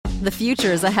The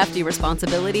future is a hefty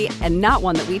responsibility and not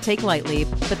one that we take lightly.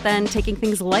 But then taking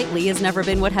things lightly has never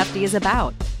been what Hefty is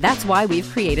about. That's why we've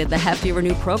created the Hefty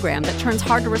Renew program that turns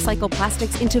hard-to-recycle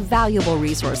plastics into valuable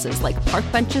resources like park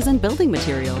benches and building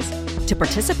materials. To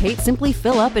participate, simply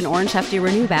fill up an orange Hefty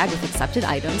Renew bag with accepted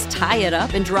items, tie it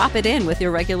up, and drop it in with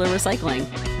your regular recycling.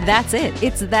 That's it.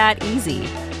 It's that easy.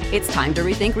 It's time to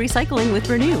rethink recycling with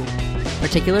Renew.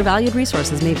 Particular valued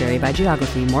resources may vary by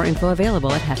geography. More info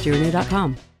available at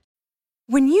heftyrenew.com.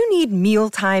 When you need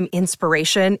mealtime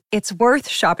inspiration, it's worth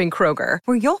shopping Kroger,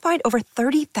 where you'll find over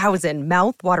 30,000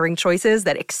 mouth-watering choices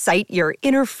that excite your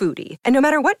inner foodie. And no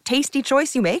matter what tasty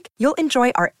choice you make, you'll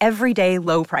enjoy our everyday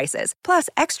low prices, plus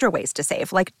extra ways to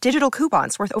save, like digital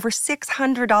coupons worth over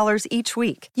 $600 each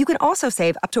week. You can also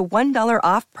save up to $1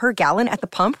 off per gallon at the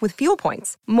pump with fuel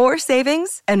points. More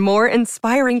savings and more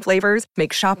inspiring flavors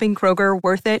make shopping Kroger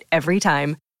worth it every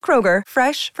time. Kroger,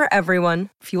 fresh for everyone.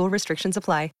 Fuel restrictions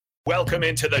apply. Welcome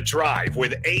into The Drive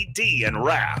with AD and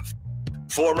Rav.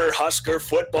 Former Husker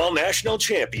football national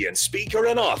champion, speaker,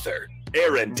 and author,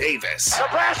 Aaron Davis.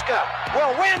 Nebraska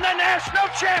will win the national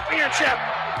championship.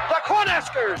 The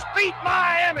Cornhuskers beat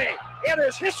Miami. It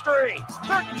is history,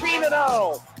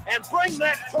 13-0, and bring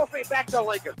that trophy back to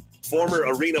Lincoln. Former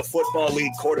Arena Football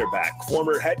League quarterback,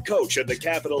 former head coach of the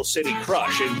Capital City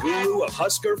Crush, and guru of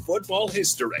Husker football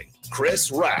history,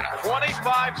 Chris Raff.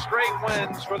 25 straight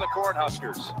wins for the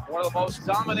Cornhuskers. One of the most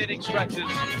dominating stretches in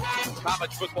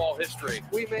college football history.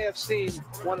 We may have seen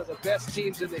one of the best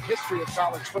teams in the history of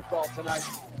college football tonight.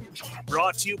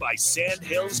 Brought to you by Sand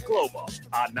Hills Global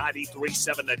on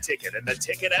 93.7 The Ticket and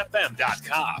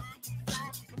theticketfm.com.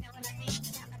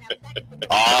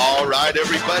 All right,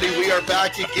 everybody, we are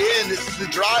back again. This is The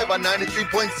Drive on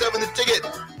 93.7 The Ticket.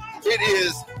 It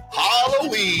is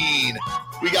Halloween.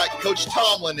 We got Coach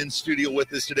Tomlin in studio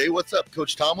with us today. What's up,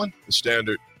 Coach Tomlin? The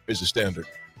standard is the standard.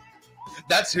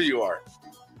 That's who you are,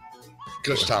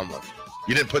 Coach Tomlin.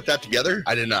 You didn't put that together?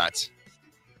 I did not.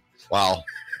 Wow.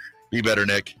 Be better,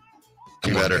 Nick.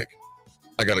 Be better. Nick.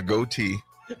 I got a goatee,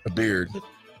 a beard,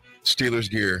 Steelers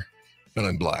gear, and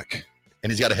I'm black.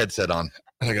 And he's got a headset on.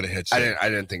 I got a headset. I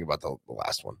didn't think about the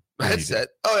last one. Now Headset.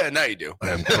 Oh yeah, now you do. I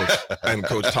am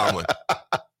Coach Tomlin.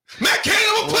 Matt Cain,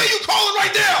 I'm gonna play you calling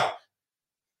right now.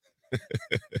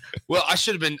 Well, I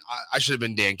should have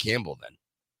been Dan Campbell then.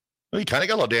 Well, you kind of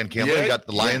got a little Dan Campbell. Yeah, You got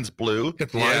the Lions blue. Got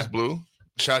the Lions blue.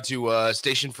 Shout out to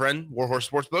station friend Warhorse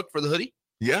Sportsbook for the hoodie.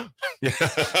 Yeah.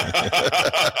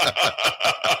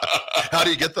 How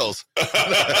do you get those?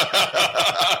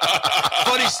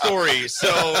 Funny story.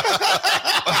 So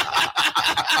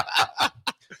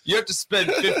you have to spend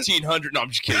 $1,500. No, I'm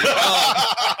just kidding.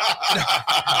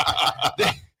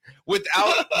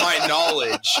 Without my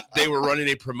knowledge, they were running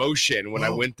a promotion when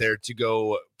I went there to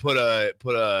go put a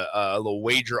little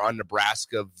wager on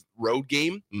Nebraska road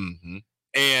game. Mm-hmm.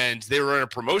 And they were running a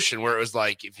promotion where it was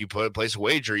like, if you place a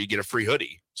wager, you get a free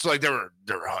hoodie. So like there were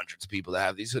hundreds of people that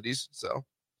have these hoodies. So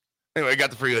anyway, I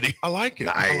got the free hoodie. I like it.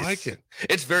 Nice. I like it.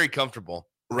 It's very comfortable.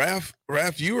 Raph,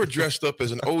 you are dressed up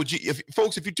as an OG. If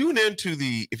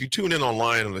you tune in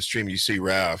online on the stream, you see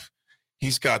Raph.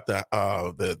 He's got the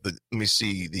let me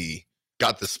see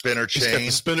Got the spinner chain. He's got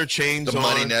the spinner chains the on.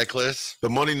 money necklace. The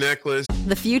money necklace.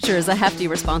 The future is a hefty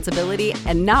responsibility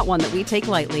and not one that we take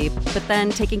lightly. But then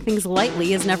taking things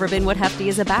lightly has never been what Hefty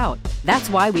is about. That's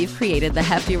why we've created the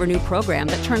Hefty Renew program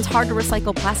that turns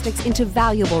hard-to-recycle plastics into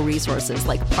valuable resources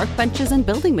like park benches and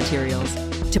building materials.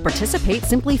 To participate,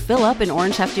 simply fill up an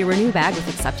orange Hefty Renew bag with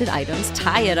accepted items,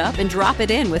 tie it up, and drop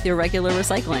it in with your regular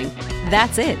recycling.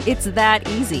 That's it. It's that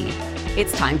easy.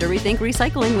 It's time to rethink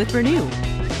recycling with Renew.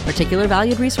 Particular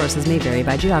valued resources may vary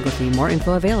by geography. More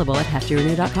info available at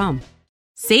heftyrenew.com.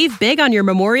 Save big on your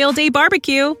Memorial Day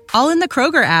barbecue, all in the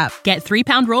Kroger app. Get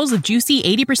 3-pound rolls of juicy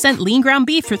 80% lean ground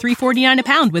beef for $3.49 a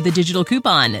pound with a digital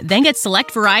coupon. Then get select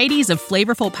varieties of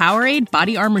flavorful Powerade,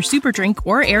 Body Armor Super Drink,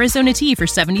 or Arizona tea for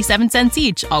 77 cents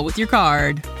each, all with your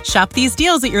card. Shop these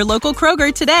deals at your local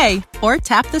Kroger today, or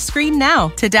tap the screen now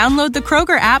to download the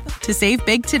Kroger app to save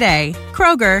big today.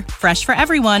 Kroger, fresh for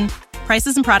everyone.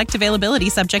 Prices and product availability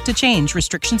subject to change.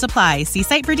 Restrictions apply. See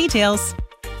site for details.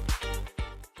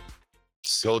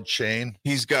 Gold chain.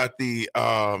 He's got the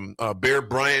Bear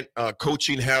Bryant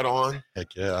coaching hat on. Heck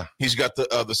yeah. He's got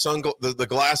the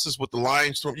glasses with the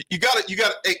lion storm. You got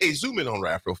it. Hey, zoom in on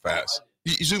Raph real fast.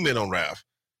 You zoom in on Raph.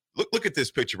 Look at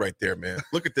this picture right there, man.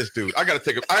 Look at this dude. I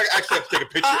actually have to take a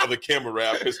picture of the camera,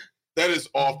 Raph, because that is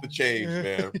off the chain,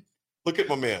 man. Look at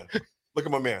my man. Look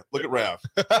at my man. Look at Raph.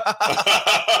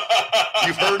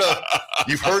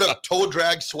 You've heard of toe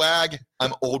drag swag?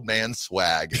 I'm old man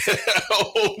swag.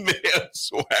 Old man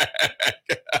swag.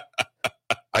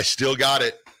 I still got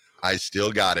it. I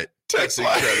still got it. That's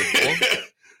incredible.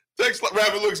 Text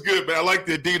Rabbit looks good, man. I like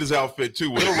the Adidas outfit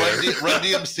too. Little Run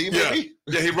DMC maybe?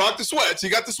 Yeah, he rocked the sweats. He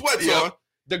got the sweats on.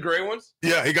 The gray ones?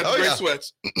 Yeah, he got the gray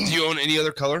sweats. Do you own any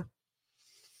other color?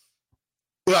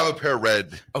 Well, I have a pair of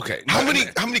red. Okay. How many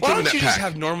Why came in don't that you pack? just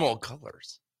have normal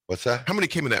colors? What's that? How many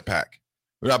came in that pack?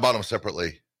 I bought them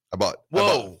separately. I bought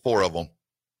 4 of them.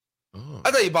 Oh.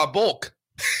 I thought you bought bulk.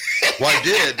 Well, I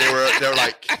did. They were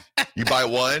like, you buy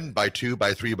 1, buy 2,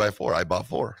 buy 3, buy 4. I bought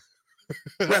 4.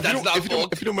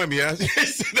 If you don't mind me asking,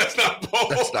 that's not bulk.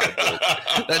 That's not bulk.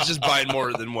 That's just buying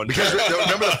more than one. Because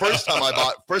remember the first time I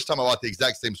bought the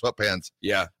exact same sweatpants.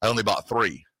 Yeah. I only bought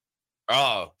 3.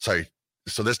 Oh. Sorry.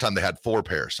 So this time they had 4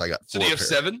 pairs. So I got 4 So do you have pairs.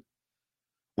 7?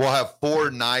 We'll have 4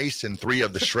 nice and 3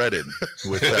 of the shredded.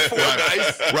 With 4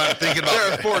 nice. Where I'm thinking about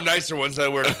There are 4 nicer ones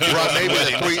that wear. Right, maybe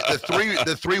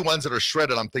the 3 ones that are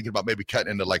shredded. I'm thinking about maybe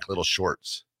cutting into like little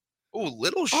shorts. Oh,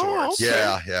 little shorts.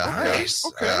 okay. Yeah. Nice.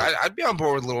 Okay. I'd be on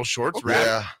board with little shorts.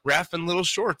 Okay. Raph and little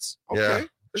shorts. Okay. Yeah.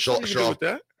 There's Show- something you can show- do with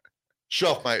that.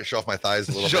 Show off my thighs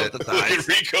a little Show bit. the Look thighs. at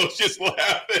Rico's just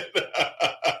laughing.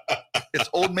 It's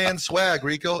old man swag,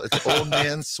 Rico. It's old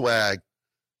man swag.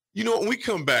 You know, when we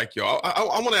come back, y'all, I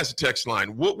want to ask the text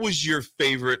line, what was your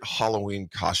favorite Halloween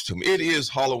costume? It is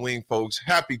Halloween, folks.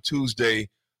 Happy Tuesday.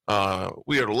 We are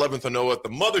at 11th and 0 at the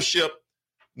Mothership.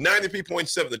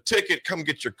 93.7 The Ticket. Come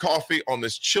get your coffee on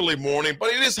this chilly morning.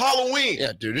 But it is Halloween.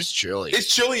 Yeah, dude, it's chilly.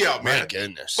 It's chilly out, man. My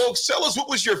goodness. Folks, tell us, what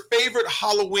was your favorite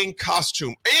Halloween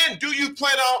costume? And do you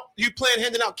plan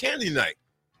handing out candy tonight?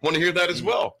 Want to hear that as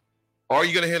well? Are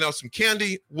you going to hand out some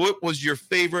candy? What was your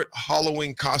favorite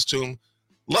Halloween costume?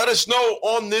 Let us know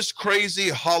on this crazy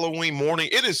Halloween morning.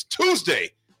 It is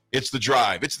Tuesday. It's The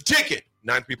Drive. It's The Ticket.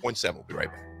 93.7. We'll be right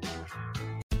back.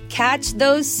 Catch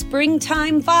those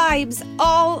springtime vibes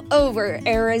all over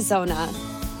Arizona.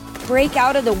 Break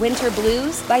out of the winter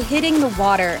blues by hitting the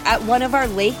water at one of our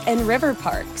lake and river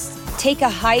parks. Take a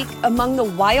hike among the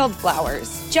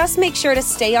wildflowers. Just make sure to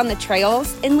stay on the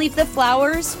trails and leave the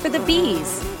flowers for the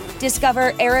bees.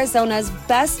 Discover Arizona's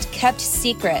best-kept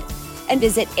secret and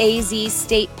visit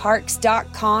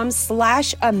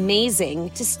azstateparks.com/amazing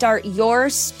to start your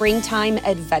springtime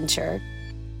adventure.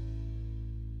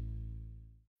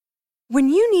 When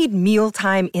you need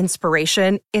mealtime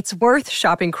inspiration, it's worth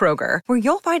shopping Kroger, where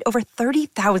you'll find over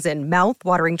 30,000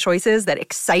 mouth-watering choices that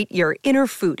excite your inner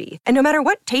foodie. And no matter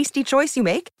what tasty choice you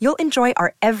make, you'll enjoy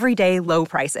our everyday low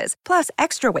prices, plus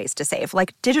extra ways to save,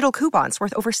 like digital coupons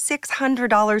worth over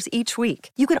 $600 each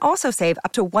week. You can also save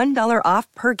up to $1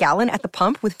 off per gallon at the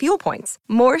pump with fuel points.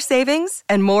 More savings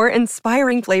and more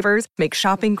inspiring flavors make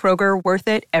shopping Kroger worth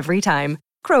it every time.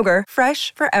 Kroger,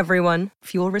 fresh for everyone.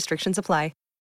 Fuel restrictions apply.